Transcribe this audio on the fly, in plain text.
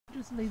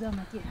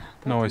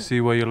Now I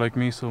see why you like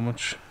me so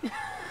much.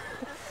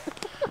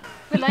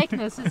 The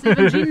likeness is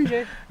even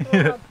ginger.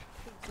 Yeah.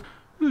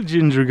 Little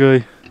ginger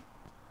guy.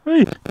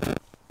 Hey.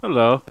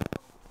 Hello.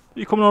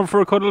 You coming over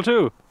for a cuddle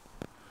too?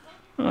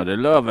 Oh, they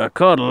love a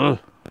cuddle.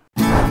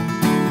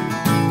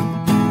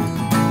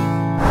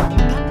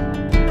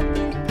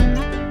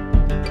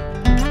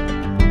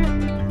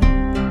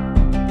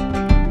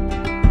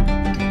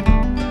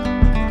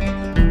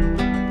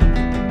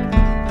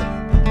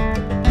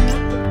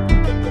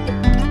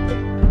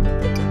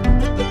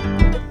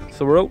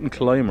 So we're out in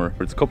Killimer.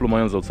 It's a couple of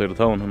miles outside of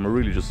town and we're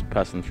really just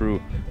passing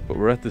through. But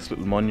we're at this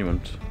little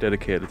monument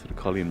dedicated to the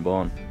Colleen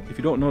Bawn. If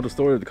you don't know the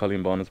story of the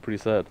Colleen Bawn, it's pretty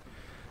sad.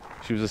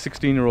 She was a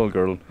 16-year-old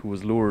girl who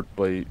was lured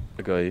by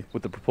a guy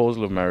with the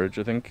proposal of marriage,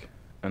 I think.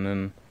 And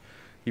then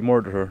he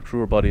murdered her, threw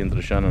her body into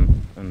the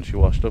Shannon, and she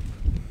washed up.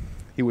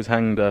 He was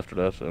hanged after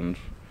that, and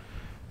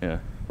yeah,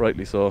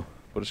 rightly so.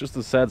 But it's just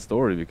a sad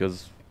story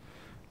because,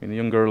 I mean, the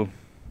young girl...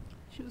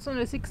 She was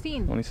only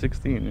 16. Only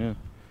 16, yeah.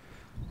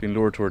 Being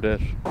lured to her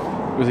death.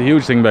 It was a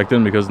huge thing back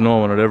then because no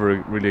one had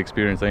ever really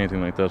experienced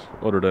anything like that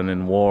other than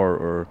in war,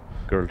 or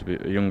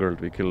a young girl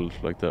to be killed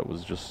like that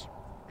was just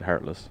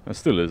heartless. It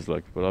still is,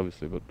 like, but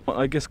obviously. But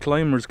I guess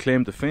Killimer's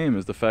claim to fame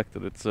is the fact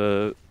that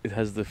it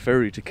has the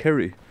ferry to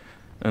Kerry,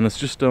 and it's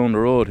just down the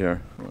road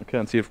here. I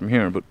can't see it from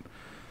here, but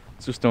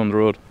it's just down the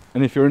road.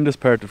 And if you're in this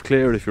part of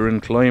Clare, if you're in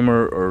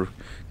Killimer or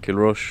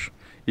Kilrush,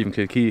 even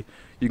Kilkee,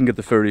 you can get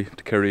the ferry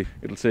to Kerry.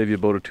 It'll save you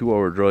about a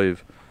 2-hour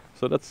drive,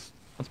 so that's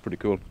pretty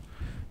cool.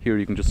 Here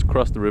you can just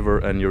cross the river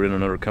and you're in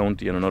another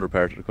county and another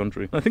part of the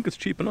country. I think it's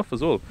cheap enough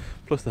as well.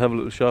 Plus they have a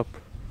little shop.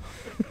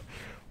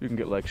 You can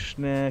get like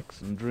snacks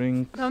and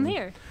drinks. Down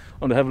here?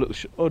 Oh, they have a little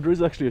oh, there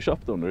is actually a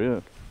shop down there, yeah.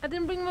 I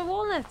didn't bring my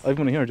walnuts. I've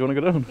one here. Do you want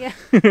to go down? Yeah.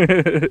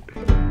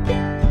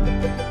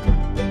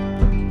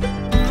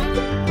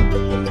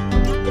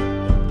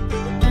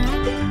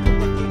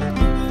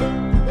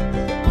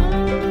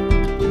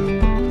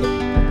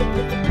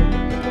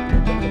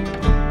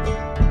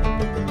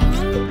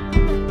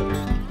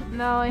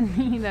 Now I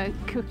need a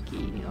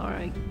cookie or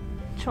a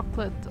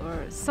chocolate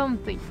or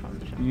something from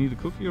the shop. You need a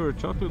cookie or a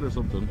chocolate or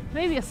something?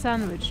 Maybe a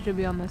sandwich, to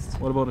be honest.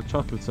 What about a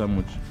chocolate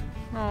sandwich?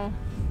 No.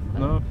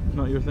 No?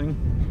 Not your thing?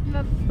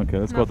 Not, okay,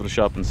 let's go to the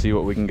shop and see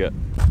what we can get.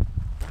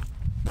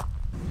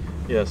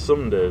 Yeah,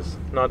 some days.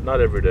 Not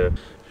every day.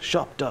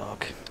 Shop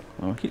dog.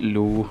 Oh,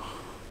 hello.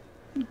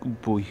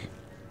 Good boy.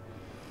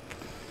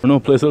 No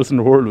place else in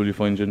the world will you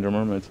find ginger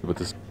mermaids. But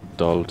this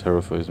doll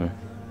terrifies me.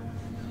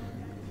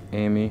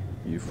 Amy,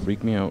 you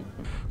freak me out.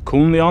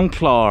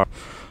 𝓕𝓵𝓵𝓻𝓲𝓷𝓰.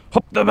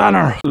 Up the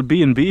banner! There's a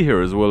B&B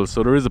here as well,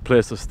 so there is a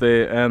place to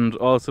stay, and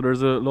also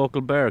there's a local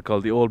bar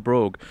called the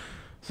𝓨𝓵𝓵𝓵𝓻.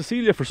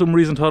 Cecilia for some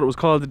reason thought it was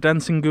called the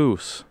Dancing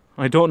Goose.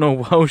 I don't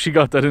know how she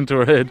got that into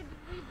her head.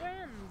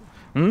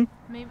 Hmm?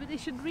 Maybe they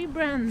should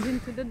rebrand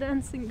into the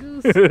Dancing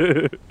Goose.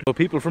 So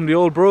people from the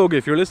𝓨𝓵𝓵𝓵𝓵,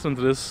 if you're listening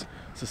to this,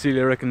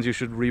 Cecilia reckons you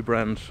should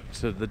rebrand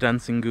to the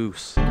Dancing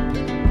Goose.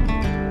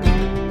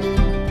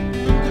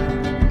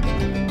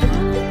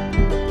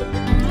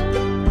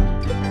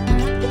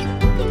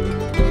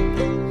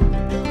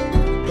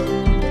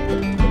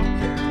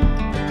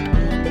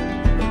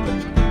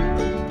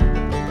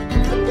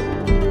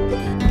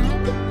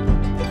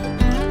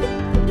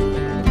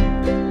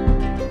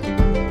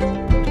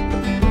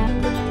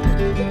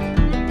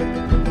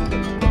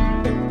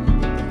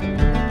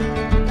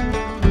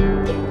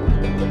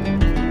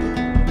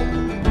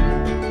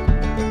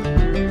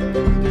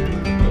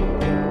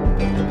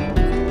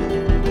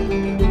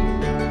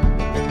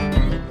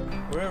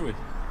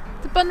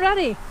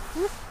 Bunratty.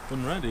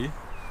 Bunratty?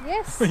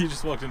 Yes. You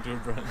just walked into a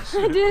branch.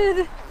 I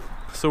did.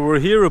 So we're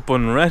here at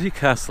Bunratty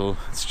Castle.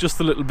 It's just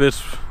a little bit,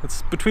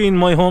 it's between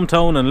my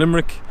hometown and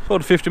Limerick,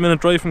 about a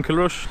 50-minute drive from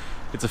Kilrush.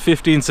 It's a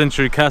 15th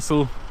century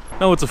castle.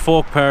 Now it's a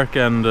folk park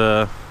and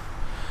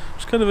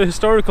it's kind of a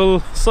historical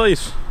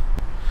site.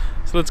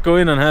 So let's go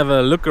in and have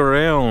a look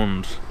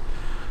around.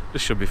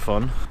 This should be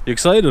fun. You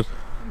excited?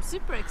 I'm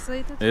super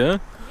excited. Yeah?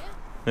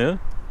 Yeah?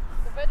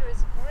 The weather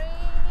is great.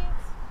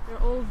 There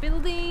are old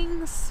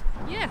buildings.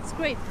 Yeah, it's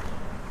great.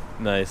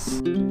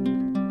 Nice.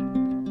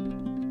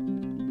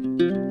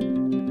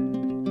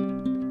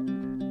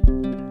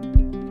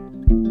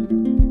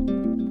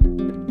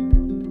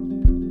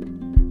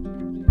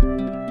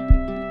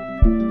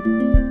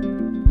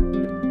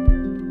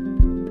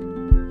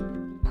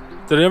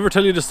 Did I ever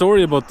tell you the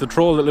story about the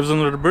troll that lives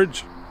under the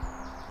bridge?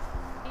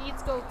 He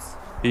eats goats.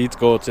 He eats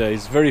goats, yeah.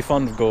 He's very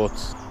fond of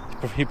goats.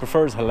 He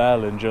prefers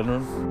halal in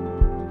general.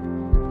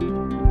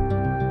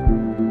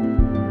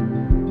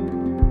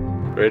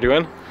 Ready to go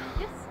in?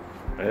 Yes.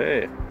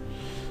 Hey.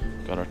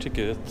 Got our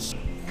tickets.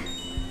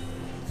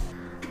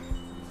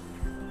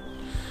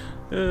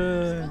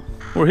 We're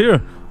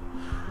here.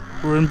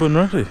 We're in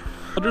Bunratty.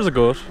 Oh, there's a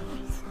goat.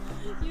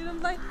 You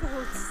don't like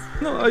goats?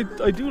 No,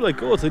 I do like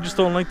goats. I just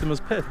don't like them as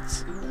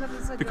pets.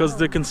 Because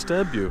they can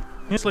stab you.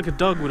 It's like a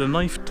dog with a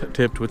knife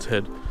taped to its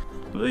head.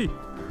 Hey.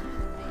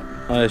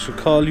 I shall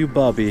call you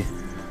Bobby. Hey,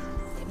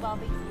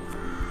 Bobby.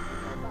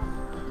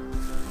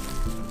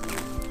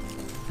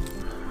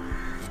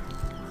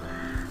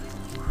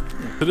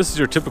 So this is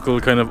your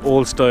typical kind of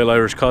old style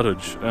Irish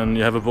cottage, and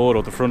you have a boat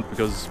out the front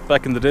because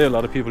back in the day a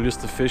lot of people used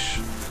to fish,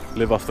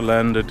 live off the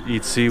land, and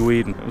eat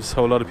seaweed, and that's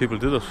how a lot of people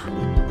did it.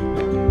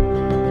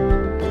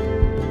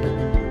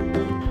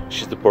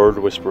 She's the bird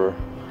whisperer.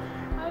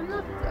 I'm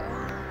not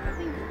though. I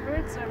think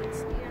birds are a bit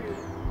scary.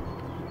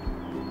 I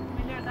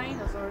mean, they're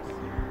dinosaurs.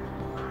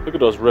 Look at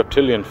those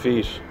reptilian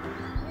feet.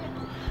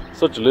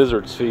 Such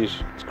lizard's feet.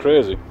 It's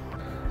crazy.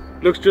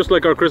 Looks just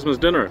like our Christmas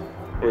dinner,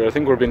 where I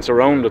think we're being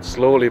surrounded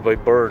slowly by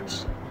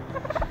birds.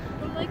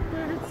 I like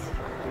birds.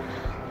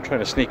 Trying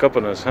to sneak up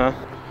on us, huh?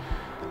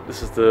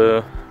 This is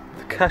the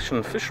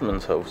𝓘𝓻𝓲𝓵𝓙𝓼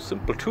fisherman's house. The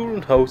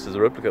𝓕𝓸𝓵𝓵 house is a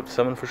replica of the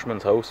salmon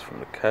fisherman's house from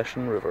the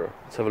𝓘𝓻𝓲 River.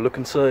 Let's have a look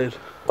inside.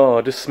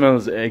 Oh, this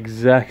smells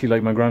exactly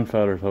like my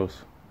grandfather's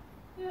house.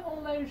 Yeah,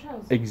 old Irish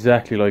house.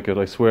 Exactly like it,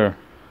 I swear.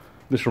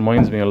 This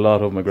reminds me a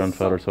lot of my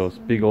grandfather's house.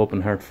 Big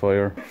open heart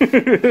fire.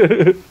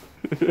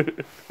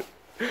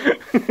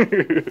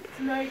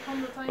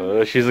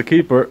 She's a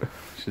keeper.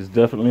 She's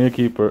definitely a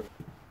keeper.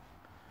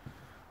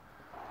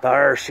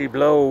 There she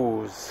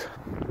blows.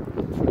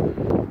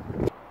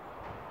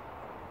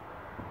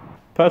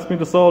 Pass me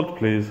the salt,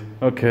 please.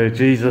 Okay,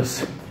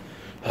 Jesus.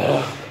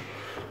 What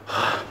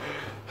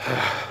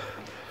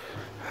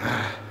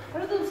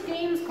are those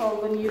games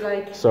called when you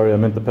like... Sorry, I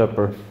meant the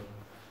pepper.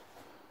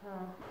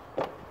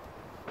 Oh.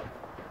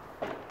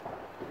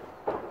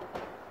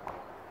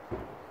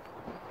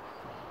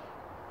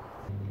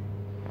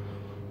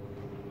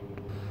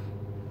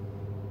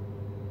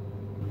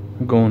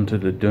 I'm going to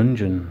the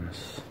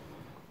dungeons.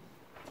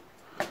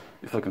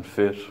 If I can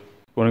fit.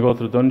 Want to go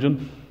to the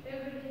dungeon?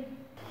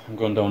 I'm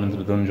going down into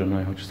the dungeon.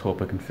 I just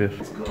hope I can fit.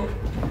 Let's go.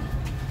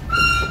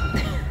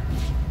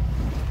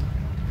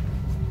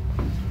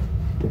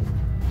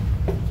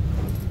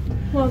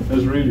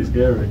 It's really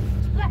scary.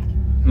 It's black.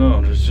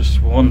 No, there's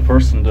just one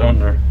person down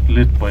there,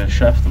 lit by a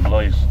shaft of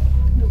light.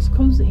 It looks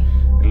cozy.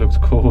 It looks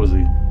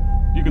cozy.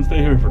 You can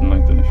stay here for the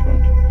night then if you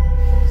want.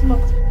 It's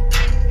locked.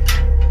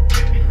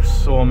 There's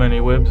so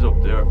many webs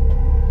up there.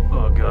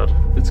 Oh god,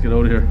 let's get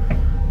out of here.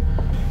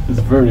 It's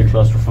very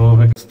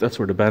claustrophobic. That's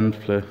where the band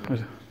play.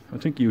 I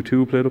think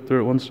U2 played up there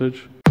at one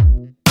stage.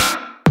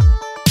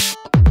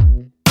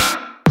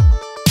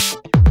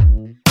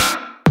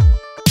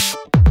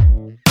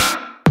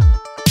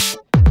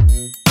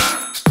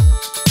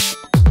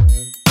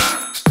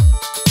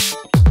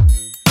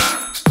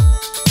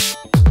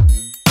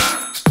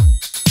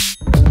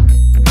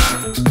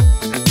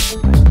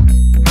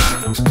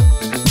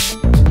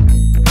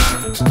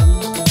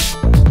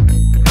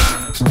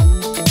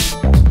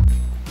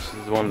 This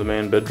is one of the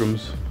main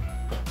bedrooms.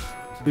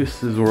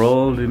 This is where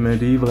all the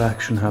medieval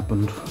action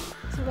happened.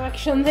 Some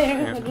action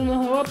there. Yeah. I don't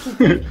know what to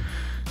do.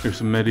 Here's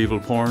some medieval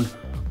porn.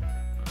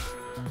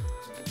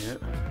 Yeah,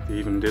 they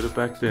even did it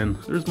back then.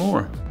 There's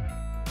more.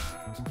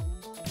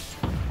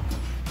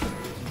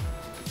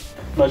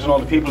 Imagine all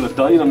the people that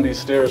died on these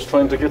stairs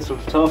trying to get to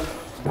the top.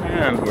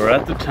 And we're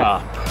at the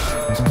top.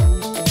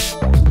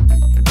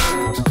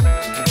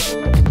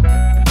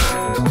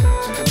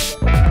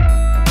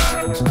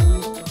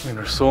 I mean,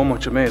 there's so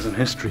much amazing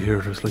history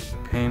here. There's like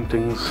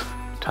paintings,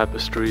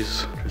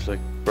 tapestries, there's like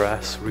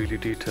brass, really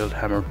detailed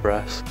hammered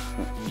brass,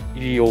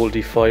 the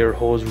oldie fire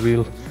hose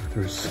reel.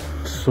 There's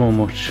so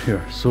much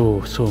here,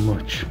 so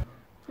much.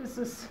 This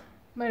is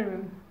my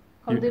room.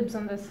 Call dibs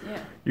on this,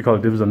 yeah. You call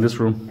dibs on this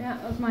room? Yeah,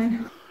 that's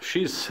mine.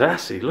 She's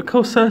sassy, look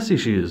how sassy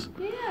she is.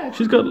 Yeah,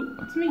 she's got...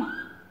 It's me. What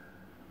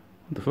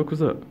the fuck was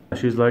that?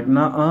 She's like,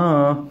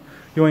 nah,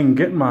 you ain't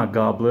getting my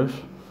goblet.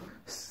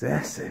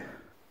 Sassy.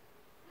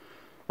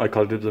 I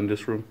call dibs on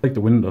this room. Like the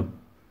window.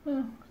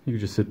 Yeah. You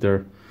could just sit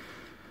there.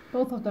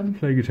 Both of them.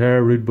 Play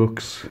guitar, read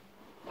books.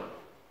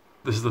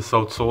 This is the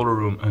South Solar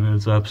room and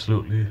it's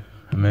absolutely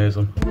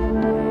amazing.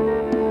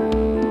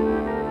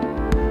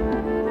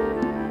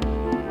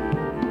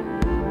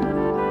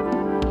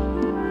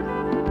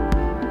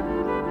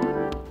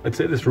 I'd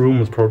say this room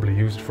was probably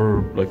used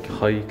for like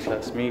high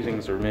class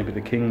meetings, or maybe the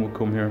king would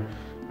come here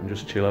and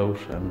just chill out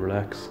and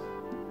relax.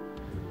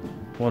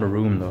 What a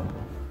room though.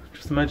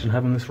 Just imagine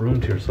having this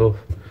room to yourself.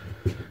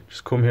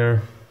 Just come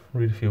here,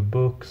 read a few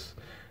books,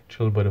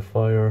 chill by the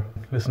fire,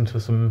 listen to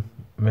some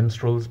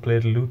minstrels play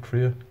the lute for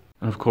you.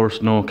 And of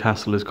course no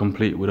castle is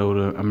complete without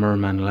a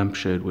merman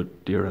lampshade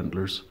with deer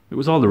antlers. It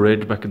was all the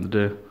rage back in the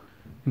day.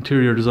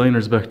 Interior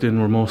designers back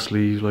then were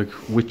mostly like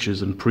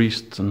witches and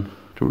priests, and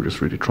they were just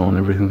really throwing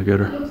everything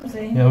together.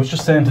 Yeah, I was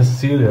just saying to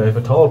Cecilia, if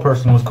a tall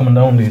person was coming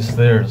down these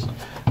stairs,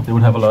 they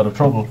would have a lot of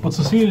trouble. But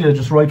Cecilia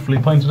just rightfully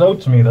pointed out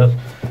to me that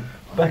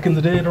back in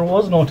the day there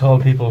was no tall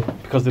people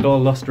because they'd all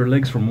lost their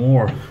legs from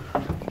war.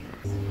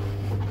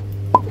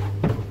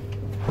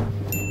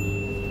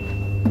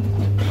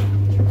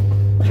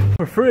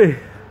 We're free.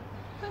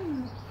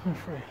 We're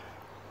free.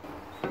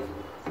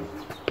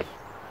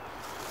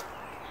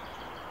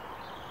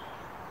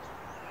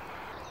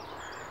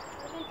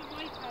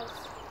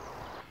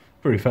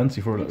 Very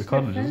fancy for a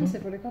cottage, isn't it? Fancy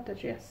for the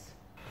cottage, yes.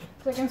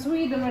 It's like in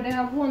Sweden where they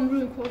have one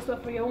room closed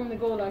up where you only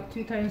go like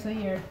 2 times a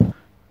year.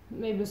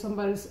 Maybe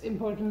somebody's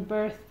important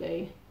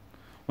birthday.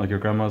 Like your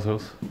grandma's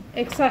house?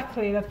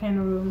 Exactly that kind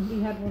of room.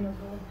 We had one of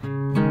those.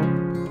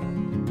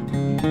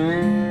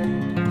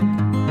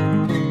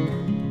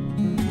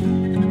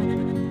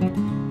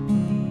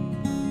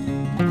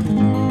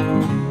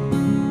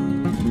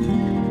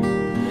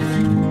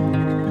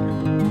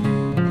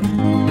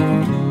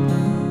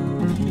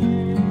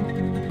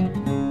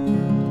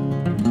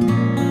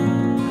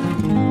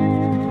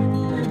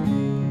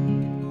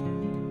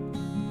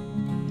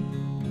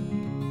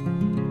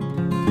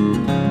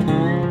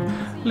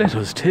 Let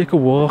us take a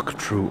walk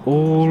through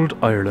old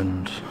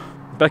Ireland.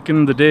 Back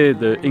in the day,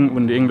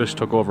 when the English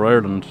took over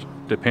Ireland,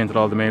 they painted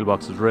all the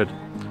mailboxes red.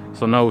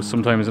 So now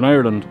sometimes in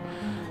Ireland,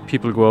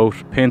 people go out,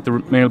 paint the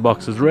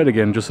mailboxes red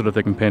again just so that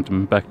they can paint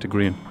them back to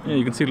green. Yeah,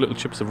 you can see little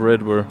chips of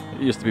red where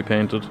it used to be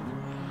painted.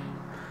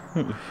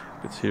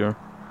 It's here.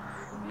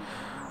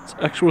 It's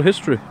actual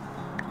history.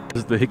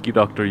 This is the hickey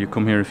doctor. You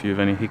come here if you have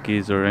any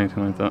hickeys or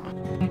anything like that.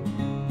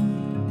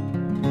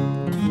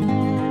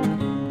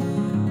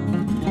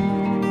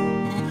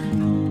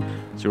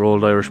 It's your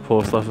old Irish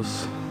post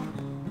office.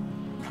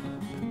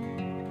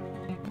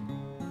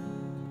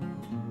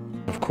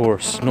 Of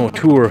course, no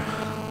tour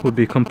would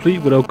be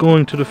complete without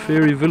going to the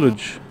fairy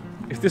village.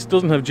 If this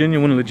doesn't have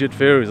genuine legit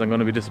fairies, I'm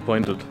going to be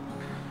disappointed.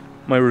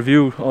 My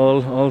review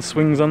all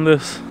swings on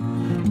this.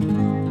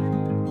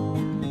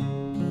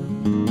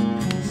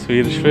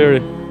 Swedish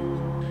fairy.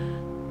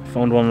 I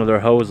found one of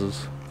their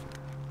houses.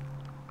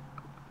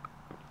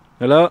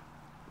 Hello?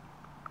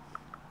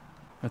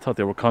 I thought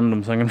they were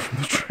condoms hanging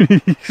from the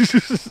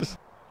trees.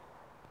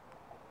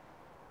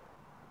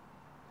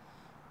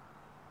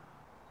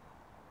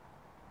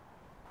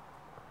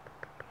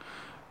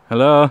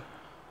 Hello?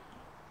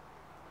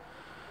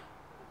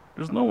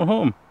 There's no one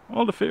home.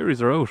 All the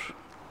fairies are out.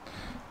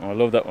 Oh, I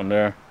love that one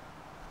there.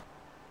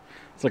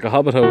 It's like a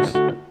hobbit house.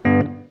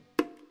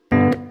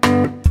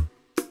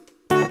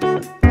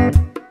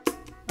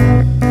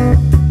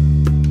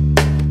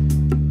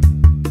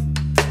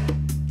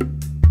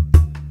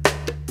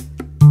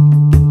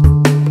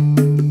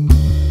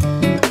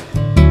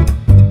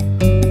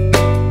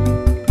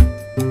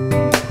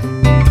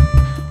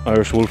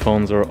 Irish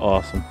wolfhounds are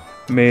awesome.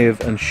 Maeve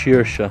and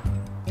𝓕𝓵𝓵,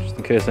 just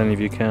in case any of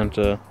you can't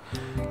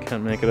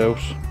make it out.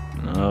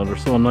 No, they're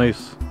so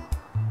nice.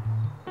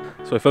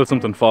 So I felt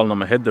something falling on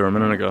my head there a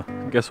minute ago.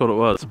 Guess what it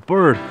was? It's a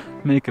bird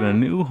making a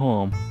new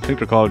home. I think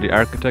they're called the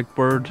architect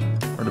bird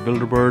or the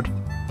builder bird.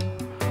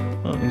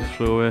 Oh, he just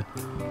flew away.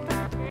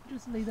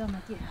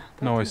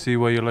 Now I see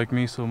why you like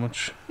me so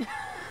much.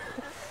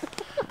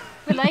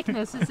 The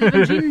likeness is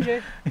even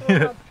ginger.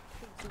 Yeah.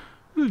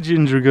 Little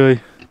ginger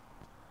guy.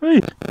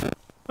 Hey.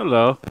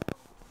 Hello.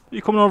 Are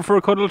you coming over for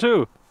a cuddle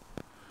too?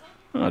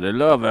 Oh, they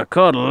love a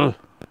cuddle.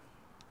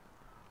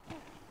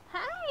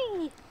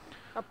 Hi!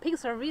 Our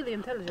pigs are really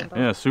intelligent.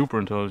 Yeah, super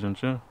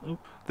intelligent, yeah.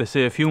 They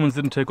say if humans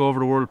didn't take over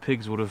the world,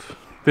 pigs would have.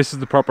 This is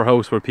the proper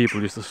house where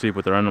people used to sleep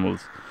with their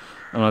animals.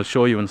 And I'll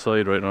show you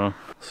inside right now.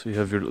 So you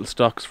have your little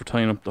stocks for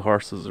tying up the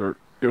horses or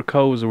your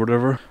cows or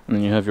whatever. And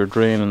then you have your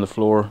drain on the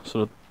floor so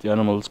that the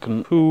animals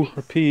can poo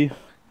or pee.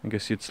 I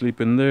guess you'd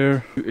sleep in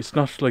there. It's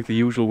not like the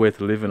usual way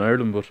to live in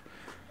Ireland, but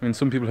I mean,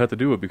 some people had to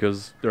do it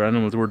because their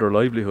animals were their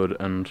livelihood,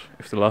 and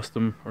if they lost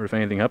them or if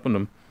anything happened to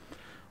them,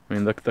 I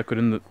mean, that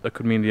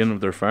could mean the end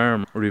of their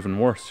farm or even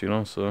worse, you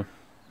know. So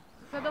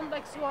I don't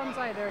like swans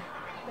either.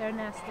 They're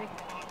nasty.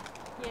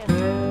 Yeah.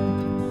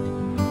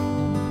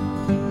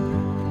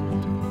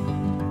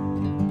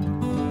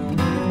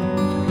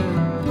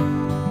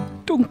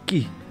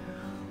 Donkey.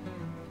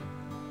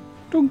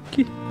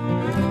 Donkey.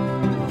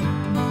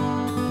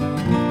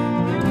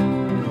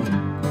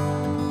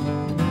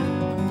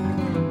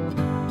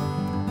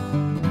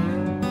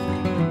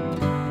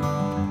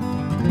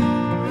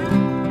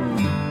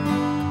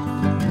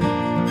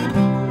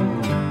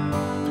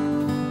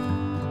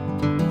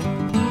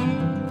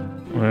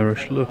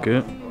 Irish look,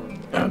 eh?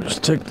 I'll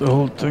just take the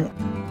whole thing.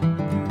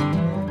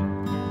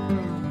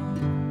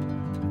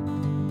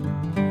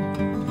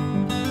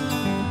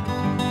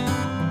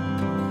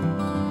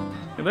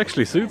 It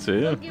actually suits you,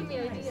 yeah. Give me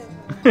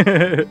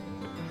ideas.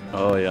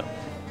 Oh yeah.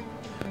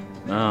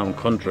 Now I'm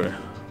country.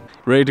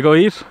 Ready to go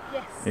eat?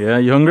 Yes. Yeah,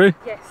 you hungry?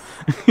 Yes.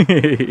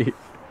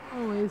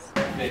 Always.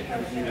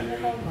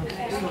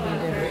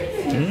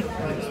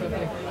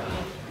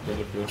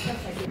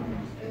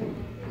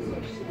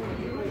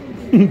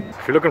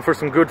 If you're looking for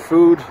some good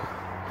food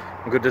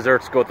and good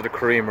desserts, go to the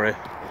𝓵𝓷𝓼.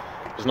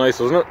 It was nice,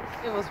 wasn't it?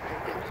 It was very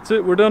good. That's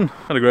it, we're done.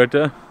 Had a great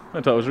day.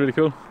 I thought it was really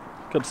cool.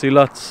 Got to see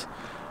lots,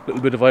 a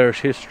little bit of Irish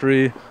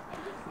history, a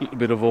little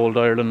bit of old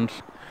Ireland.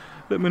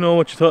 Let me know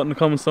what you thought in the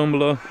comments down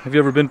below. Have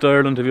you ever been to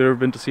Ireland? Have you ever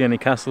been to see any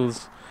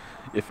castles?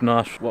 If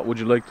not, what would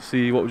you like to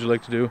see? What would you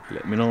like to do?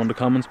 Let me know in the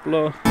comments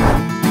below.